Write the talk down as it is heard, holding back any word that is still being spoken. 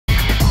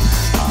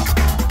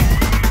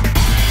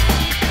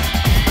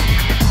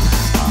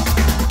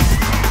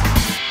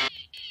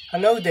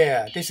Hello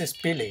there, this is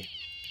Billy.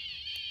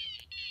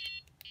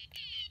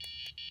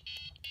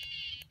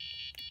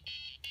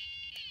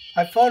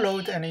 I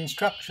followed an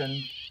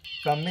instruction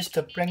from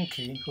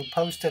MrBlinky, who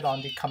posted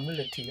on the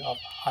community of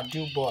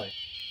Arduboy,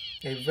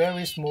 a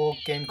very small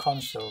game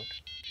console.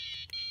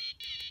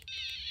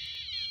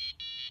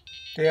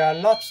 There are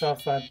lots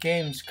of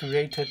games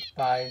created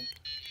by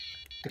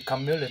the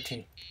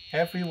community.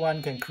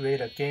 Everyone can create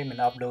a game and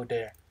upload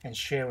there and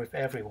share with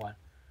everyone.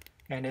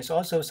 And there's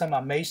also some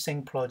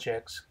amazing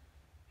projects,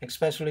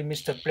 especially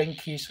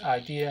MrBlinky's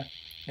idea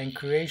and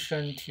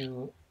creation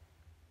to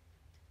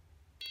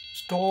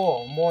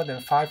store more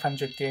than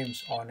 500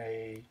 games on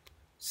a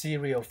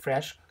serial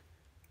flash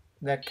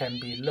that can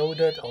be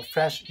loaded or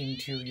flashed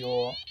into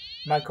your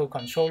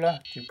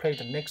microcontroller to play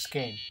the next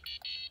game.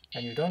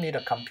 And you don't need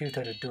a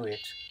computer to do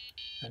it.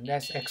 And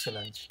that's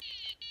excellent.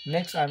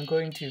 Next, I'm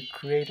going to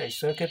create a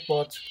circuit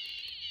board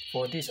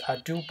for this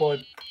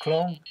Arduboy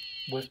clone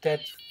with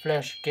that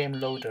flash game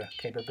loader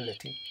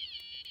capability.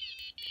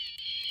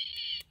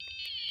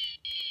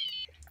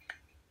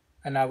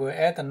 And I will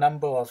add a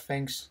number of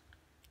things,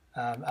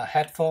 a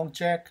headphone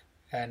jack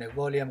and a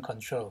volume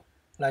control,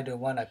 like the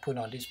one I put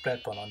on this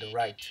breadboard on the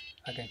right.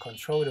 I can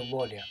control the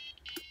volume.